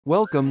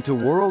Welcome to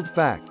World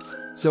Facts.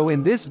 So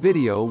in this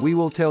video we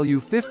will tell you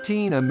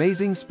 15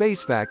 amazing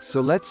space facts, so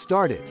let's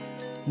start it.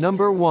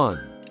 Number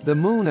 1. The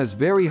moon is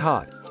very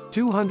hot,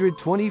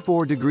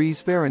 224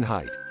 degrees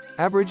Fahrenheit,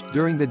 average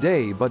during the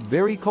day but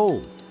very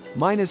cold,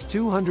 minus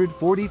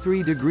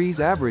 243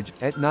 degrees average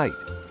at night.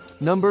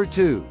 Number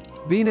 2.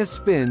 Venus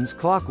spins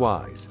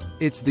clockwise.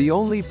 It's the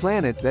only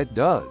planet that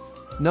does.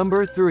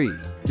 Number 3.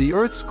 The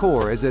Earth's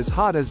core is as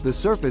hot as the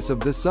surface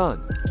of the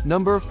sun.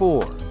 Number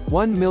 4.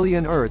 1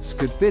 million Earths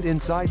could fit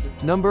inside.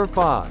 Number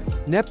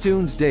 5.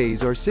 Neptune's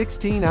days are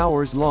 16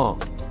 hours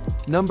long.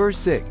 Number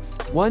 6.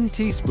 1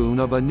 teaspoon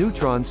of a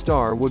neutron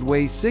star would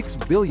weigh 6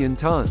 billion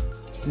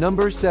tons.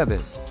 Number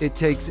 7. It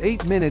takes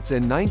 8 minutes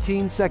and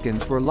 19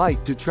 seconds for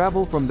light to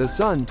travel from the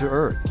sun to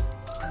Earth.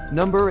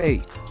 Number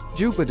 8.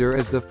 Jupiter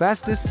is the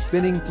fastest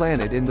spinning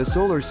planet in the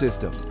solar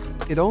system.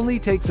 It only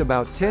takes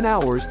about 10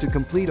 hours to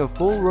complete a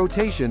full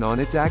rotation on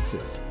its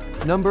axis.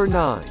 Number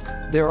 9.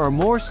 There are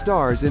more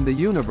stars in the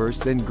universe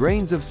than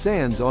grains of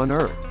sands on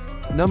Earth.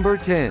 Number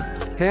 10.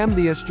 Ham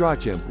the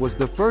astrochimp was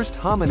the first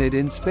hominid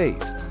in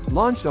space,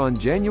 launched on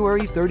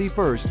January 31,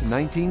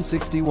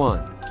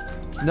 1961.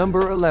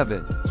 Number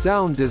 11.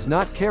 Sound does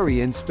not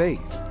carry in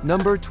space.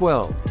 Number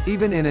 12.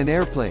 Even in an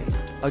airplane,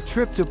 a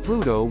trip to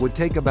Pluto would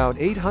take about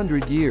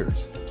 800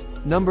 years.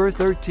 Number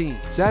 13.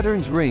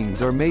 Saturn's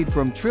rings are made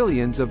from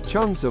trillions of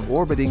chunks of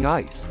orbiting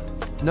ice.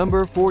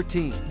 Number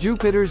 14.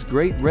 Jupiter's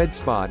Great Red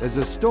Spot is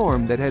a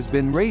storm that has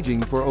been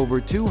raging for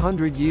over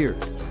 200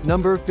 years.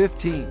 Number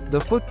 15. The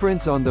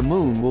footprints on the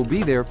moon will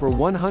be there for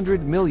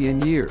 100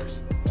 million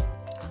years.